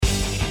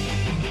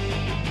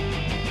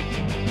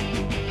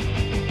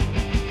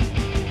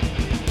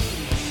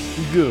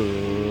Good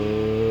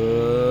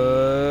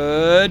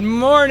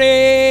morning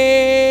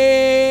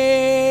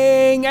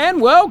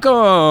and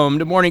welcome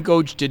to Morning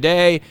Coach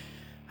Today.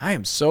 I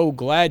am so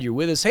glad you're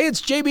with us. Hey,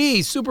 it's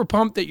JB. Super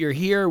pumped that you're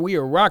here. We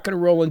are rocking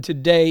and rolling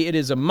today. It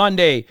is a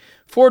Monday.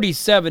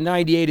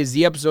 4798 is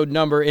the episode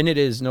number, and it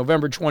is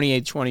November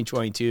 28th,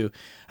 2022.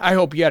 I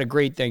hope you had a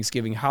great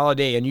Thanksgiving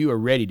holiday and you are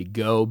ready to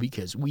go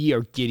because we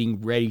are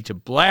getting ready to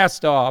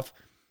blast off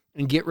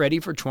and get ready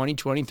for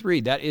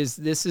 2023.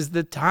 This is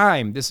the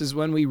time. This is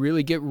when we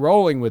really get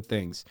rolling with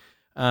things.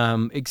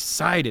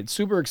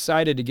 Super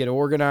excited to get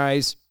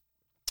organized,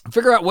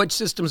 figure out which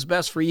system's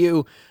best for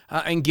you,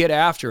 and get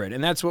after it.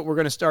 And that's what we're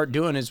going to start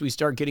doing as we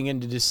start getting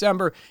into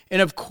December.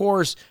 And of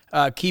course,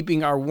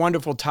 keeping our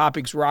wonderful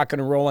topics rocking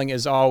and rolling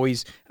as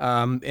always.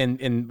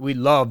 And we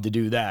love to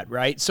do that,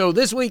 right? So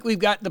this week we've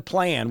got the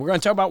plan. We're going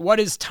to talk about what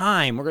is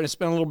time. We're going to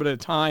spend a little bit of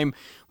time.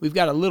 We've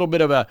got a little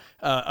bit of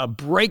a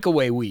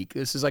breakaway week.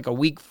 This is like a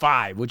week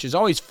 5, which is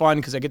always fun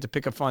because I get to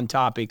pick a fun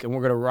topic, and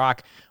we're going to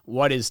rock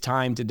what is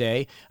time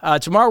today.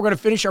 Tomorrow we're going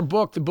to finish our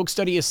book, the book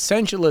study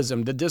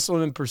Essentialism, The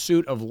Disciplined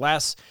Pursuit of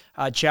Less,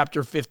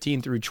 chapter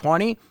 15 through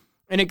 20.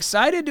 And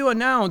excited to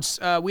announce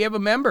we have a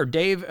member,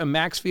 Dave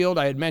Maxfield.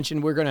 I had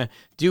mentioned we're going to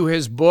do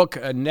his book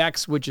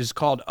next, which is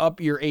called Up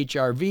Your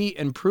HRV,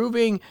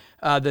 Improving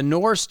the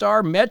North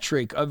Star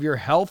Metric of Your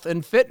Health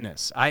and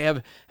Fitness.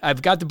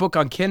 I've got the book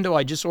on Kindle.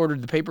 I just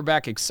ordered the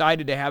paperback.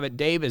 Excited to have it.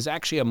 Dave is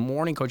actually a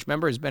Morning Coach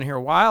member. Has been here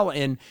a while,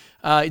 and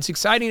it's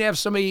exciting to have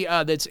somebody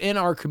that's in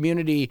our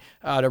community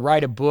to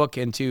write a book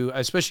and to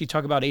especially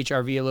talk about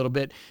HRV a little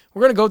bit.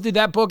 We're going to go through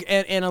that book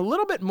and a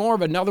little bit more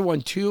of another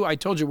one too. I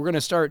told you we're going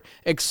to start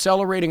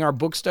accelerating our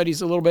book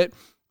studies a little bit.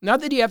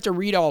 Not that you have to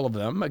read all of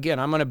them. Again,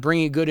 I'm going to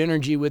bring you good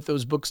energy with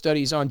those book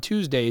studies on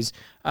Tuesdays,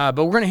 but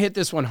we're going to hit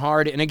this one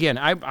hard. And again,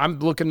 I'm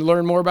looking to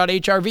learn more about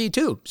HRV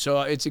too.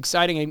 So it's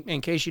exciting.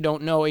 In case you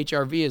don't know,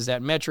 HRV is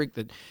that metric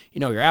that,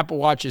 your Apple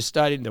Watch is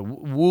studying, the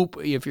Whoop,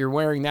 if you're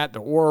wearing that, the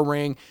Oura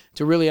Ring,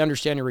 to really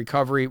understand your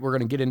recovery. We're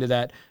going to get into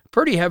that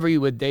pretty heavy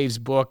with Dave's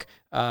book.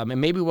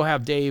 And maybe we'll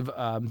have Dave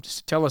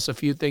just tell us a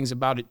few things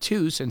about it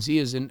too, since he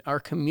is in our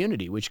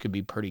community, which could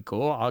be pretty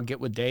cool. I'll get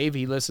with Dave.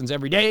 He listens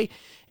every day,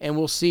 and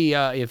we'll see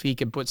if he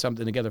can put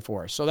something together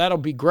for us. So that'll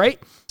be great.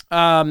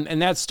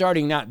 And that's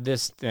starting not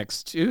this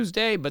next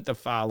Tuesday, but the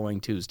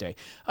following Tuesday.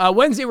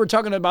 Wednesday, we're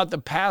talking about the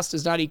past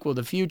does not equal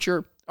the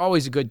future.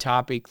 Always a good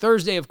topic.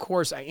 Thursday, of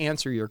course, I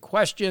answer your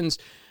questions.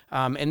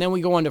 And then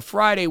we go on to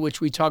Friday,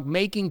 which we talk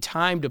making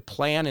time to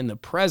plan in the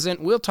present.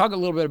 We'll talk a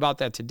little bit about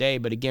that today,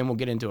 but again, we'll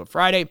get into it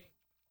Friday.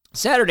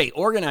 Saturday,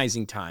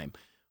 organizing time.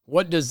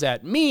 What does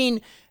that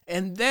mean?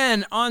 And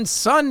then on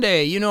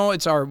Sunday,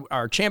 it's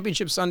our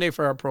championship Sunday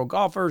for our pro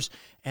golfers.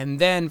 And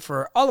then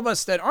for all of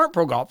us that aren't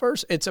pro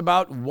golfers, it's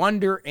about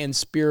wonder and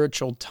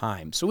spiritual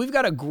time. So we've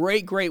got a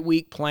great, great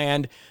week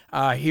planned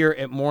here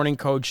at Morning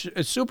Coach.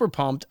 Super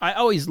pumped. I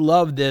always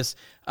love this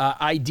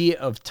idea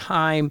of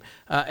time.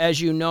 As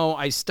you know,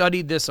 I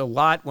studied this a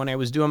lot when I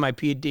was doing my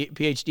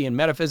PhD in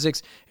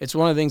metaphysics. It's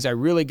one of the things I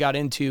really got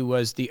into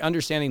was the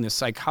understanding the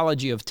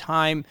psychology of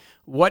time.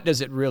 What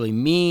does it really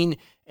mean?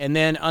 And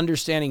then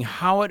understanding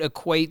how it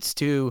equates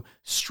to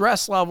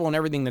stress level and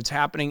everything that's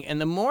happening.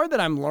 And the more that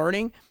I'm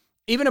learning,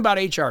 even about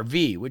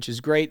HRV, which is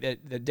great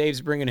that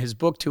Dave's bringing his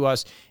book to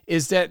us,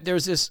 is that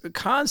there's this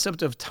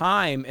concept of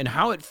time and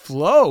how it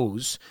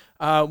flows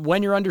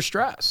when you're under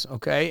stress,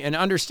 okay? And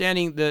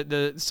understanding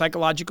the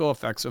psychological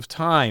effects of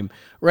time,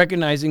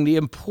 recognizing the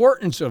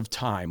importance of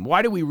time.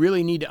 Why do we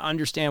really need to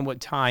understand what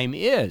time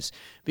is?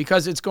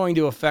 Because it's going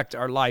to affect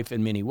our life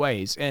in many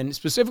ways. And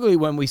specifically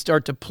when we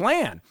start to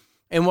plan.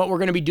 And what we're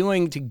going to be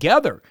doing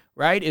together,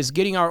 right, is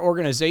getting our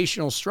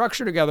organizational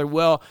structure together.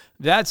 Well,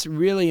 that's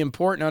really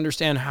important to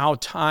understand how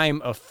time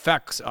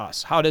affects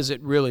us. How does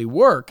it really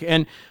work?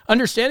 And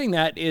understanding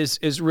that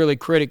is really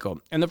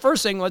critical. And the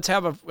first thing, let's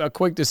have a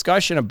quick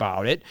discussion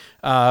about it.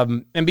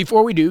 And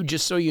before we do,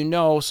 just so you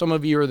know, some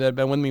of you that have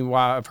been with me a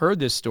while have heard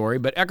this story,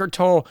 but Eckhart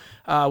Tolle,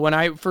 when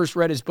I first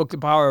read his book, The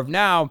Power of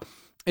Now,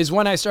 is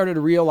when I started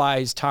to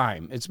realize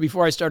time. It's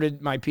before I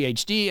started my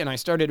PhD, and I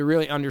started to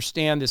really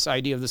understand this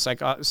idea of the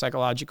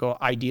psychological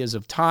ideas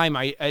of time.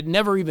 I had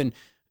never even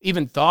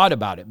thought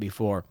about it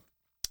before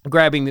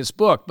grabbing this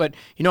book. But,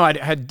 I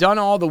had done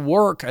all the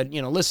work, I'd,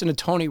 listened to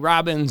Tony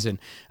Robbins and,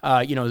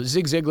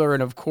 Zig Ziglar,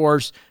 and of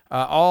course,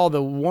 all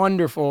the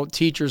wonderful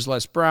teachers,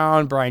 Les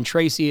Brown, Brian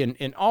Tracy,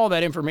 and all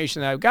that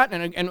information that I've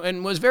gotten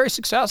and was very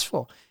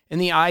successful in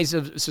the eyes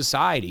of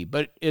society.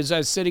 But as I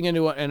was sitting in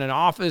an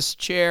office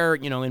chair,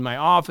 in my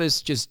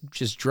office,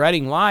 just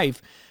dreading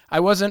life,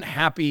 I wasn't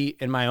happy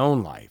in my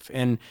own life.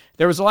 And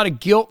there was a lot of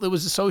guilt that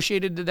was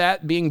associated to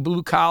that, being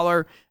blue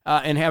collar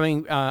and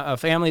having a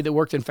family that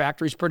worked in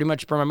factories pretty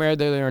much primarily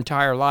their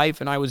entire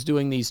life. And I was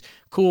doing these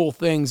cool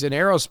things in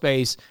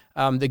aerospace,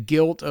 the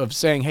guilt of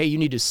saying, hey, you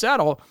need to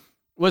settle.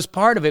 was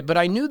part of it, but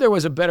I knew there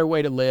was a better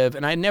way to live,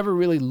 and I never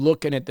really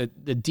looking at the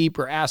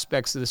deeper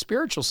aspects of the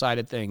spiritual side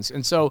of things.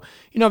 And so,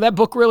 that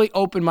book really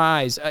opened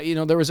my eyes.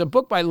 There was a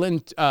book by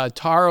Lynn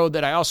Taro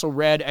that I also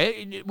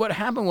read. What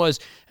happened was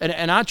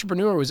an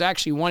entrepreneur was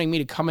actually wanting me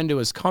to come into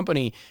his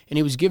company, and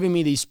he was giving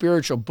me these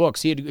spiritual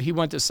books. He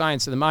went to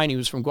Science of the Mind. He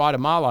was from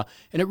Guatemala,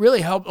 and it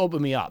really helped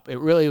open me up. It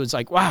really was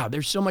like, wow,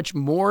 there's so much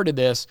more to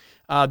this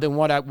than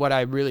what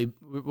I've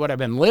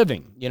been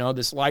living,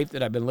 this life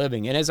that I've been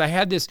living. And as I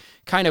had this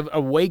kind of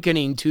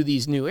awakening to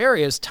these new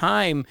areas,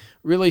 time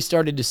really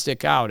started to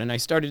stick out, and I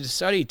started to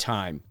study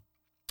time.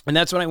 And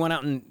that's when I went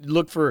out and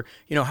looked for,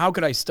 how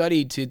could I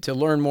study to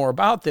learn more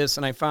about this?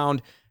 And I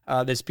found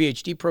this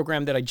PhD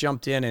program that I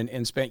jumped in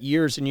and spent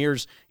years and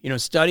years,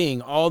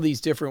 studying all these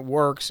different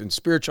works and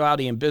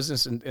spirituality and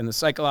business and the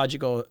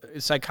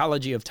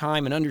psychology of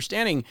time, and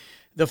understanding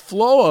the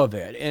flow of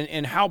it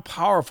and how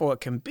powerful it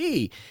can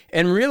be,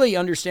 and really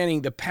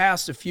understanding the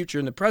past, the future,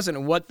 and the present,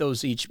 and what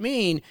those each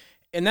mean.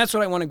 And that's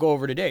what I want to go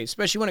over today,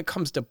 especially when it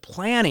comes to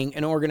planning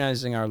and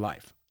organizing our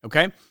life,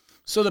 okay?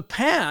 So the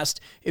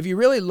past, if you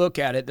really look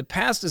at it, the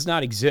past does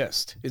not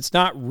exist. It's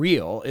not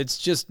real. It's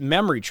just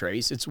memory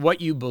trace. It's what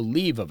you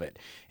believe of it.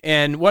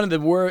 And one of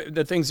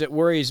the things that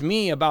worries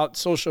me about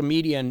social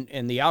media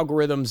and the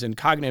algorithms and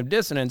cognitive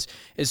dissonance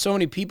is so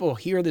many people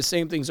hear the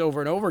same things over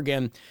and over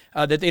again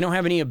that they don't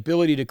have any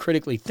ability to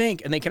critically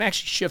think, and they can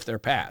actually shift their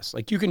past.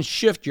 Like, you can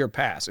shift your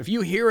past. If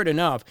you hear it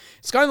enough,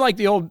 it's kind of like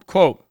the old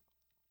quote,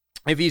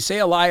 if you say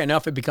a lie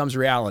enough, it becomes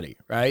reality,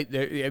 right?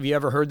 Have you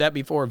ever heard that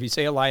before? If you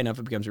say a lie enough,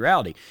 it becomes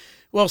reality.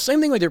 Well,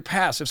 same thing with your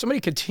past. If somebody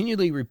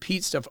continually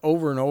repeats stuff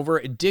over and over,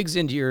 it digs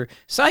into your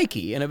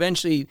psyche, and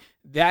eventually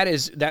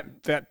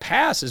that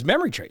past is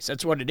memory trace.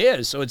 That's what it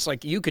is. So it's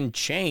like you can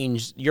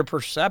change your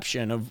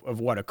perception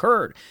of what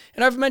occurred.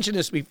 And I've mentioned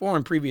this before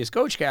in previous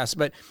Coachcasts,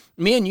 but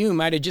me and you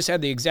might have just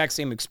had the exact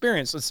same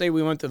experience. Let's say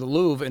we went to the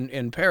Louvre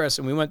in Paris,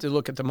 and we went to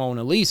look at the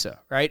Mona Lisa,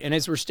 right? And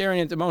as we're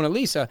staring at the Mona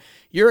Lisa,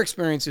 your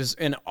experience is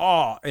in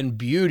awe and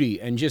beauty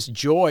and just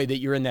joy that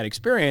you're in that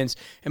experience.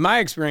 And my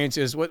experience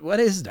is, what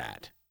is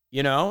that?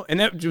 And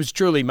that was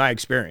truly my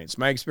experience.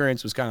 My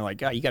experience was kind of like,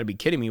 God, you got to be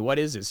kidding me. What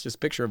is this? Just a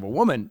picture of a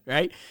woman,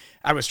 right?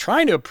 I was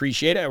trying to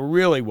appreciate it. I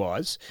really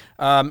was.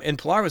 And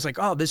Pilar was like,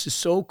 oh, this is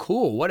so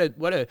cool. What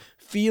a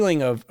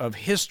feeling of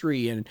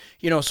history. And,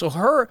 so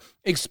her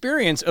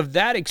experience of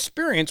that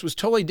experience was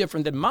totally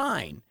different than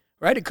mine,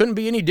 right? It couldn't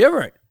be any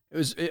different.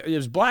 It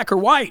was black or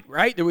white,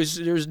 right? There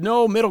was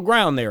no middle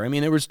ground there. I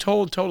mean, there was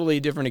totally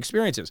different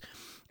experiences.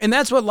 And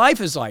that's what life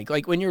is like.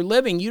 Like, when you're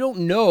living, you don't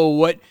know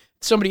what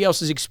somebody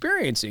else is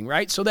experiencing,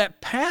 right? So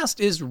that past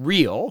is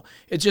real.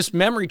 It's just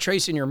memory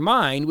trace in your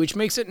mind, which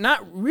makes it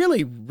not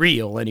really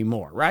real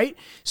anymore, right?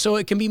 So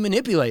it can be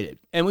manipulated,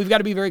 and we've got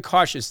to be very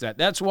cautious of that.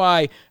 That's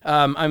why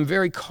I'm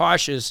very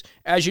cautious.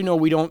 As you know,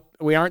 we aren't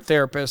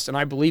therapists, and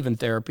I believe in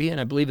therapy, and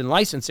I believe in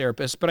licensed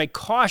therapists, but I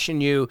caution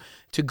you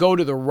to go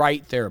to the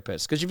right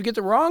therapist, because if you get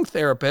the wrong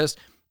therapist,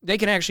 they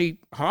can actually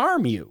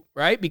harm you,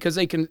 right? Because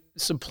they can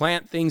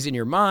supplant things in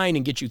your mind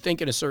and get you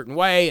thinking a certain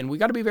way, and we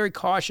got to be very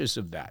cautious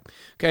of that,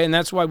 okay? And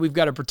that's why we've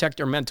got to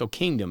protect our mental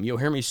kingdom. You'll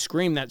hear me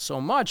scream that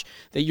so much,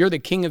 that you're the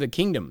king of the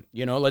kingdom.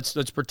 Let's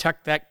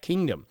protect that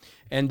kingdom,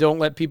 and don't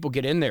let people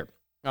get in there.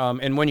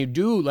 And when you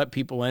do let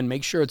people in,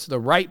 make sure it's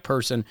the right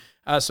person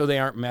so they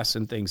aren't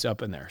messing things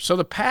up in there. So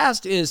the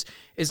past is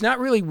not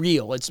really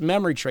real. It's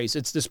memory trace.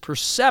 It's this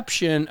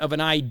perception of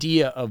an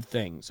idea of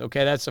things,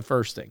 okay? That's the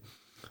first thing.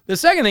 The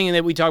second thing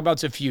that we talk about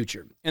is the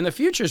future. And the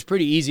future is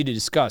pretty easy to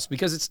discuss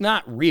because it's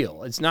not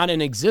real. It's not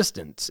in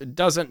existence. It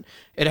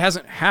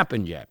hasn't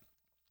happened yet.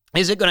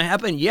 Is it going to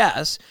happen?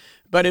 Yes,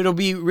 but it'll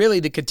be really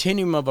the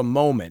continuum of a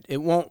moment.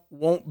 It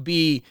won't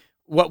be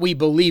what we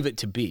believe it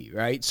to be,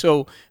 right?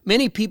 So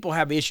many people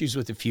have issues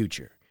with the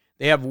future.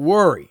 They have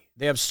worry,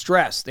 they have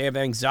stress, they have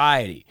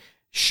anxiety.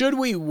 Should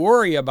we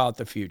worry about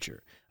the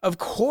future? Of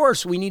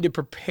course, we need to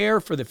prepare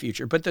for the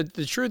future, but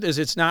the truth is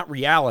it's not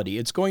reality.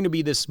 It's going to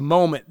be this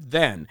moment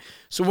then.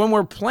 So when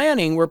we're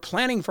planning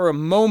for a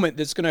moment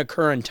that's going to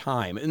occur in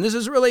time. And this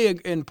is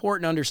really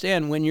important to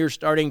understand when you're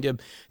starting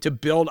to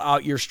build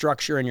out your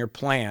structure and your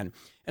plan.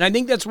 And I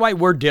think that's why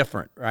we're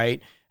different,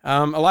 right?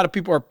 A lot of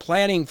people are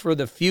planning for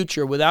the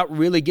future without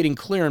really getting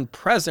clear and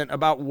present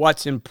about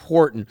what's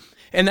important.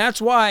 And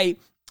that's why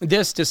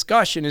this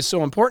discussion is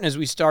so important as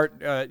we start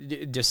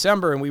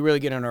December and we really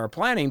get into our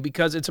planning,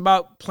 because it's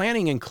about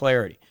planning and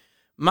clarity.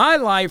 My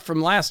life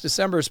from last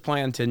December's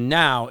plan to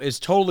now is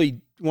totally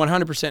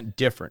 100%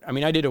 different. I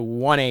mean, I did a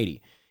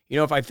 180.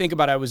 If I think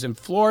about it, I was in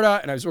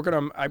Florida and I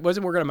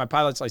wasn't working on my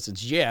pilot's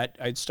license yet.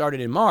 I'd started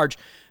in March,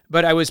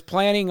 but I was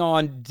planning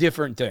on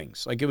different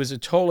things. Like, it was a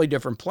totally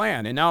different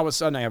plan. And now all of a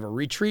sudden I have a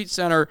retreat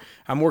center.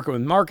 I'm working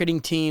with marketing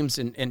teams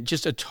and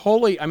just it's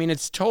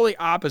totally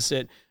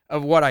opposite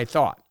of what I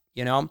thought.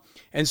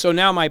 And so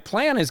now my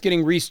plan is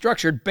getting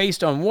restructured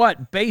based on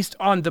what? Based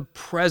on the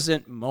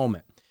present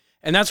moment.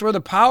 And that's where the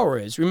power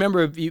is.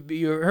 Remember,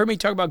 you heard me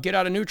talk about Get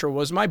Out of Neutral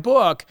was my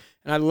book,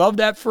 and I love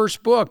that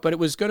first book, but it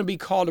was going to be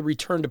called A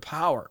Return to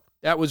Power.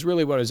 That was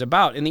really what it was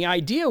about. And the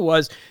idea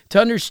was to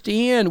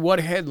understand what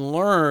I had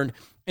learned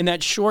in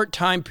that short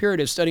time period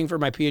of studying for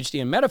my PhD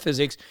in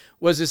metaphysics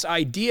was this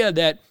idea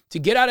that to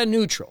get out of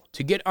neutral,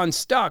 to get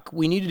unstuck,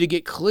 we needed to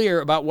get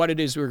clear about what it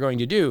is we were going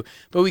to do,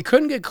 but we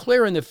couldn't get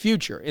clear in the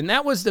future. And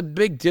that was the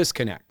big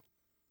disconnect,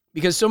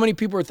 because so many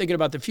people are thinking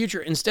about the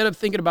future instead of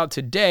thinking about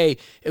today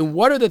and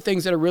what are the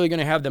things that are really going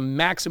to have the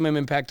maximum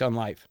impact on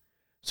life.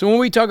 So when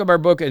we talk about our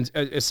book,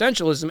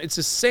 Essentialism, it's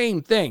the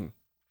same thing.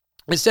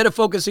 Instead of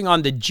focusing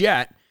on the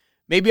jet,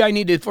 maybe I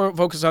need to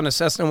focus on a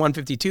Cessna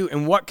 152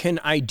 and what can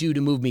I do to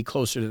move me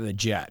closer to the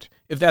jet,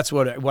 if that's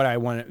what I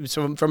want,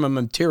 so from a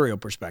material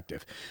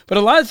perspective. But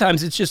a lot of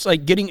times it's just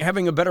like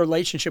having a better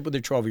relationship with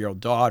your 12-year-old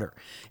daughter.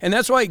 And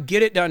that's why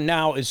Get It Done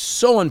Now is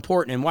so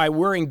important, and why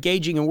we're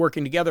engaging and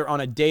working together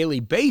on a daily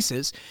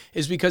basis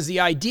is because the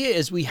idea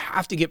is we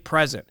have to get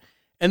present.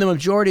 And the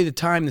majority of the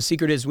time, the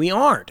secret is we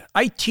aren't.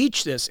 I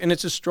teach this, and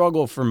it's a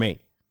struggle for me.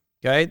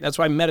 Okay, that's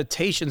why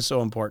meditation is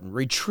so important.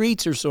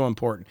 Retreats are so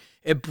important.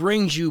 It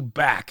brings you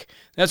back.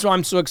 That's why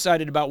I'm so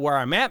excited about where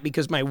I'm at,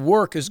 because my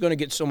work is going to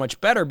get so much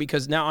better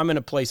because now I'm in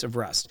a place of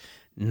rest.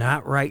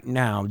 Not right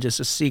now, just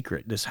a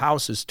secret. This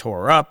house is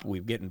tore up.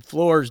 We're getting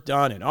floors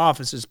done and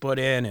offices put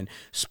in and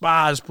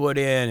spas put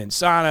in and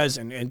saunas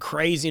and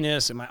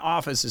craziness. And my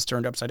office is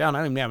turned upside down. I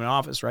don't even have an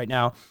office right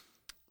now.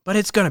 But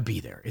it's going to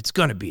be there. It's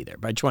going to be there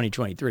by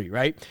 2023,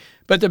 right?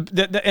 But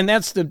and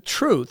that's the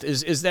truth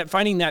is that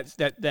finding that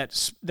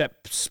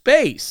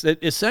space that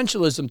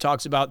essentialism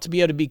talks about to be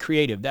able to be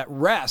creative, that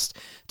rest,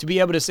 to be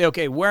able to say,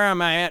 okay, where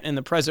am I at in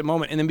the present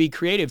moment, and then be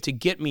creative to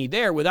get me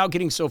there without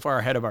getting so far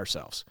ahead of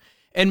ourselves.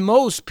 And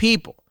most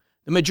people,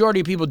 the majority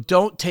of people,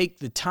 don't take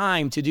the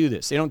time to do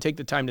this. They don't take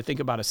the time to think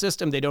about a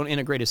system. They don't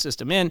integrate a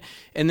system in,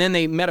 and then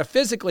they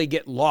metaphysically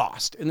get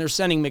lost, and they're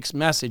sending mixed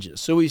messages.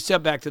 So we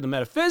step back to the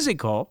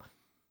metaphysical.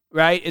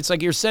 Right? It's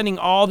like you're sending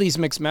all these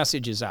mixed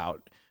messages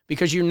out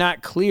because you're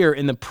not clear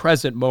in the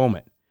present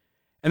moment.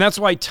 And that's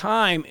why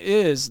time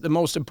is the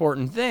most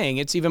important thing.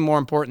 It's even more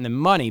important than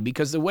money,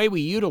 because the way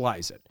we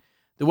utilize it,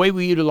 the way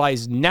we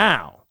utilize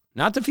now,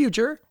 not the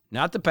future,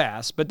 not the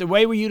past, but the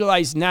way we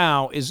utilize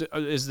now is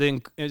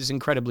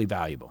incredibly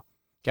valuable.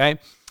 Okay?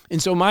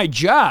 And so my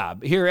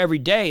job here every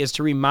day is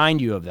to remind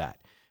you of that,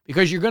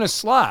 because you're going to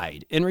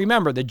slide. And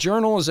remember, the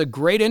journal is a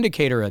great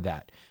indicator of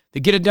that. The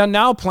Get It Done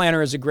Now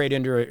planner is a great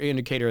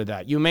indicator of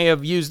that. You may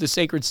have used the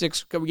Sacred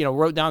Six,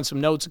 wrote down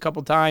some notes a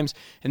couple times,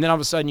 and then all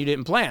of a sudden you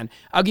didn't plan.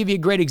 I'll give you a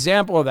great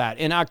example of that.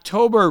 In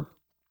October,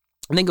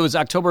 I think it was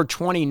October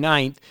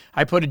 29th,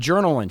 I put a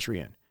journal entry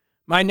in.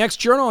 My next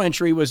journal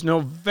entry was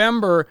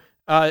November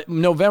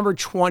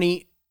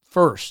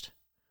 21st,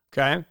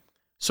 okay?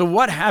 So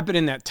what happened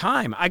in that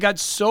time? I got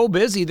so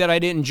busy that I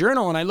didn't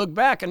journal, and I look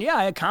back, and yeah,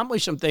 I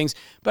accomplished some things,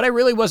 but I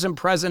really wasn't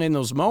present in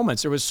those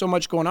moments. There was so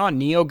much going on.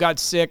 Neo got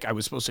sick. I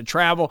was supposed to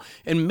travel,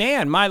 and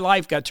man, my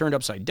life got turned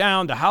upside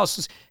down. The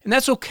houses, and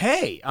that's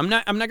okay. I'm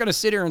not going to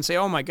sit here and say,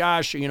 oh my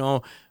gosh,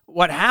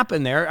 what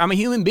happened there? I'm a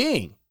human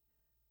being.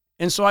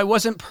 And so I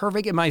wasn't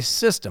perfect in my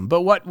system.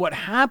 But what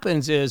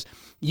happens is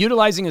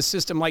utilizing a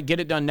system like Get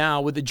It Done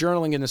Now with the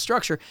journaling and the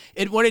structure,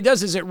 what it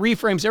does is it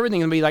reframes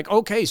everything and be like,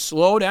 okay,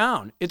 slow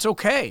down. It's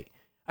okay.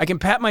 I can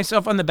pat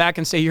myself on the back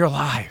and say, you're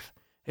alive.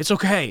 It's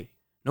okay.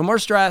 No more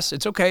stress.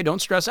 It's okay.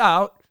 Don't stress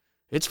out.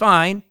 It's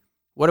fine.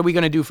 What are we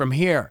going to do from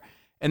here?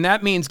 And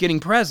that means getting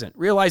present,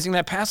 realizing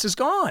that past is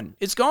gone.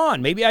 It's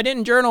gone. Maybe I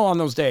didn't journal on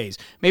those days.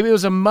 Maybe it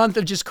was a month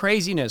of just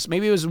craziness.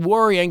 Maybe it was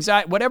worry,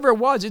 anxiety, whatever it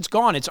was, it's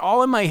gone. It's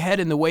all in my head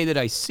in the way that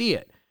I see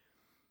it.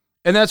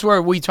 And that's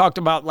where we talked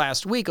about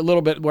last week a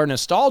little bit where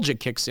nostalgia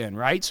kicks in,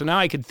 right? So now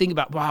I can think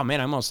about, wow, man,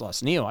 I almost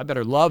lost Neil. I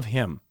better love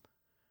him.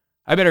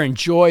 I better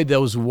enjoy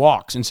those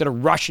walks instead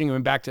of rushing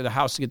him back to the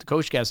house to get the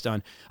CoachCast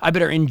done. I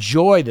better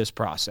enjoy this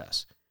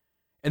process.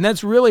 And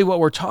that's really what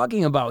we're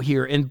talking about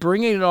here, and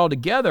bringing it all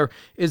together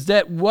is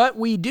that what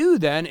we do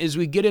then is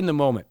we get in the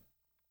moment.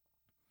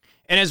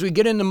 And as we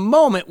get in the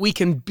moment, we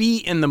can be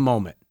in the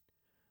moment.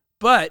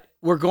 But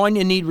we're going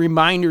to need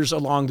reminders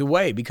along the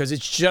way, because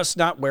it's just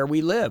not where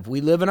we live. We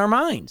live in our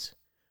minds.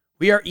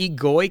 We are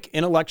egoic,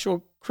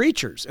 intellectual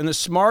creatures. And the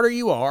smarter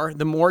you are,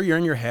 the more you're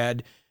in your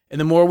head, and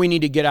the more we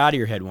need to get out of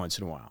your head once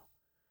in a while.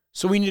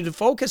 So we need to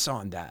focus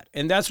on that.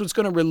 And that's what's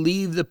going to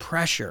relieve the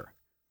pressure,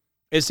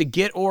 is to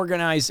get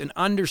organized and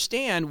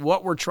understand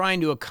what we're trying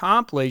to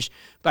accomplish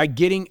by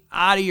getting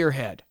out of your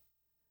head.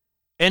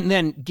 And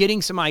then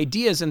getting some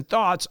ideas and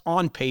thoughts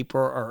on paper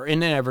or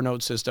in an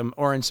Evernote system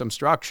or in some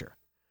structure.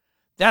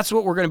 That's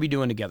what we're going to be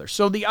doing together.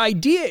 So the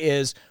idea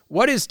is,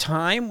 what is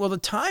time? Well, the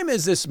time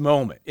is this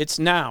moment. It's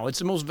now. It's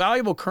the most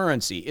valuable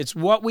currency. It's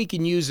what we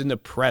can use in the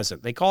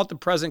present. They call it the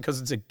present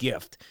because it's a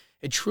gift.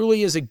 It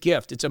truly is a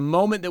gift. It's a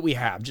moment that we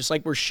have, just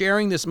like we're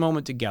sharing this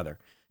moment together.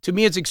 To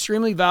me, it's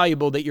extremely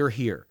valuable that you're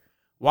here.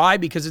 Why?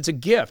 Because it's a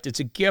gift. It's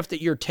a gift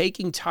that you're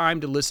taking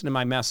time to listen to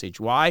my message.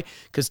 Why?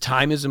 Because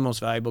time is the most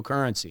valuable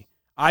currency.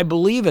 I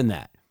believe in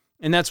that.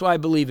 And that's why I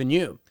believe in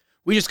you.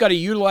 We just got to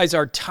utilize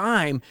our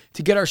time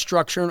to get our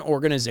structure and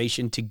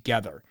organization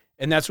together.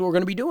 And that's what we're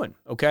going to be doing,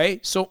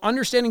 okay? So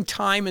understanding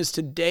time is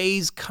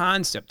today's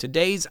concept,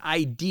 today's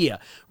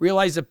idea.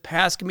 Realize the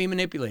past can be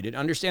manipulated.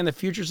 Understand the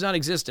future is not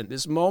existent.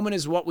 This moment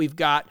is what we've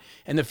got,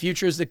 and the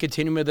future is the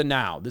continuum of the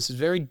now. This is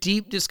very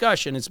deep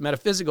discussion. It's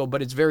metaphysical,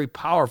 but it's very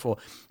powerful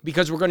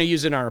because we're going to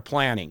use it in our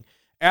planning.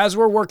 As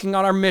we're working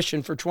on our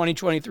mission for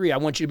 2023, I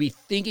want you to be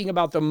thinking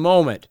about the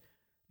moment,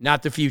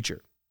 not the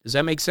future. Does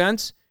that make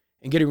sense?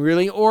 And getting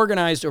really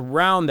organized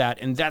around that,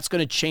 and that's going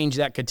to change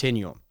that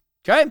continuum.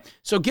 Okay?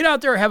 So get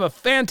out there, have a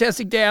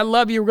fantastic day. I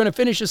love you. We're going to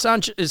finish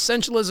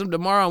Essentialism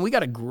tomorrow, and we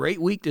got a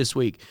great week this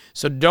week.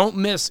 So don't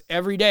miss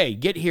every day.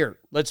 Get here.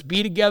 Let's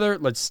be together.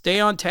 Let's stay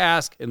on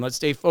task, and let's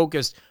stay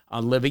focused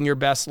on living your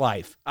best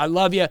life. I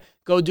love you.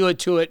 Go do it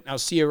to it. I'll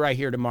see you right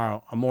here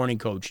tomorrow on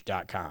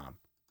morningcoach.com.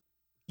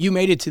 You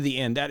made it to the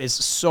end. That is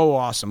so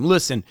awesome.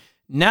 Listen,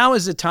 now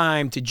is the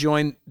time to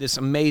join this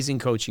amazing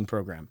coaching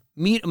program.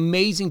 Meet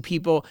amazing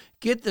people,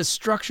 get the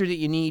structure that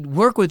you need,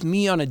 work with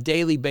me on a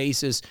daily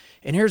basis.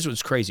 And here's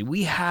what's crazy.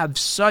 We have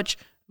such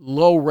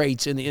low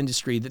rates in the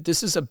industry that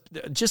this is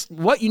just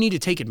what you need to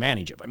take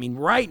advantage of. I mean,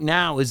 right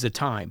now is the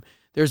time.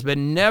 There's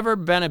never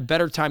been a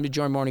better time to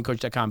join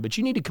morningcoach.com, but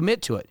you need to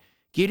commit to it.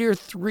 Get here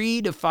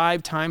 3 to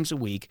 5 times a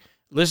week.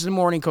 Listen to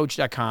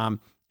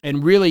morningcoach.com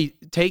and really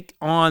take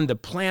on the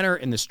planner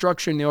and the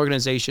structure and the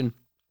organization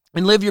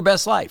and live your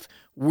best life.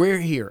 We're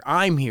here.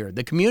 I'm here.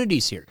 The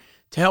community's here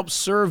to help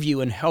serve you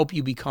and help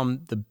you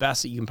become the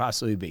best that you can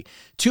possibly be.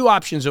 2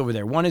 options over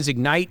there. One is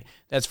Ignite.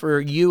 That's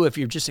for you if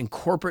you're just in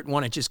corporate and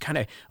want to just kind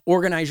of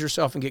organize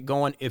yourself and get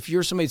going. If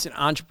you're somebody that's an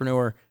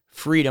entrepreneur,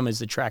 Freedom is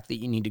the track that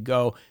you need to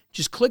go.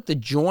 Just click the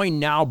Join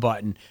Now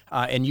button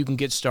and you can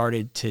get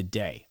started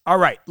today. All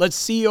right, let's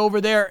see you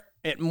over there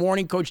at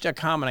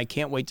morningcoach.com, and I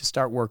can't wait to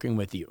start working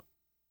with you.